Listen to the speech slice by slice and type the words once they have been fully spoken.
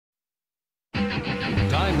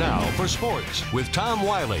Time now for sports with Tom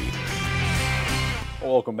Wiley.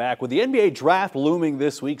 Welcome back. With the NBA draft looming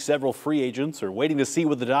this week, several free agents are waiting to see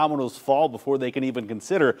where the dominoes fall before they can even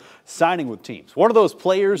consider signing with teams. One of those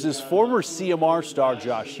players is former CMR star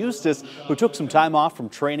Josh Huestis, who took some time off from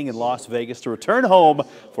training in Las Vegas to return home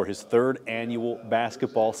for his third annual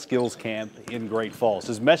basketball skills camp in Great Falls.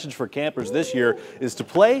 His message for campers this year is to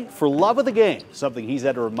play for love of the game, something he's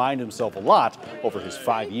had to remind himself a lot over his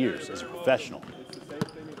 5 years as a professional.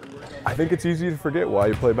 I think it's easy to forget why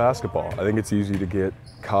you play basketball. I think it's easy to get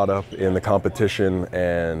caught up in the competition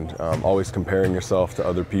and always comparing yourself to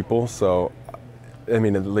other people. So, I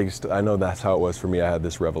mean, at least I know that's how it was for me. I had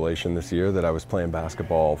this revelation this year that I was playing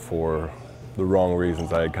basketball for the wrong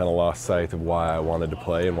reasons. I had kind of lost sight of why I wanted to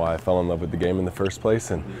play and why I fell in love with the game in the first place.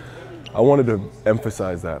 And I wanted to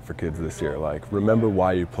emphasize that for kids this year. Like, remember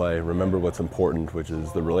why you play, remember what's important, which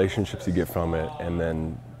is the relationships you get from it, and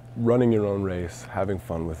then running your own race, having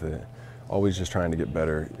fun with it, always just trying to get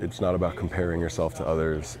better. It's not about comparing yourself to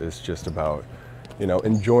others. It's just about,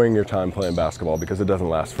 enjoying your time playing basketball because it doesn't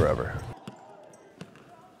last forever.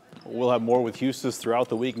 We'll have more with Huestis throughout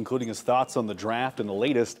the week, including his thoughts on the draft and the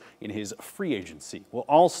latest in his free agency. Well,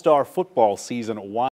 all-star football season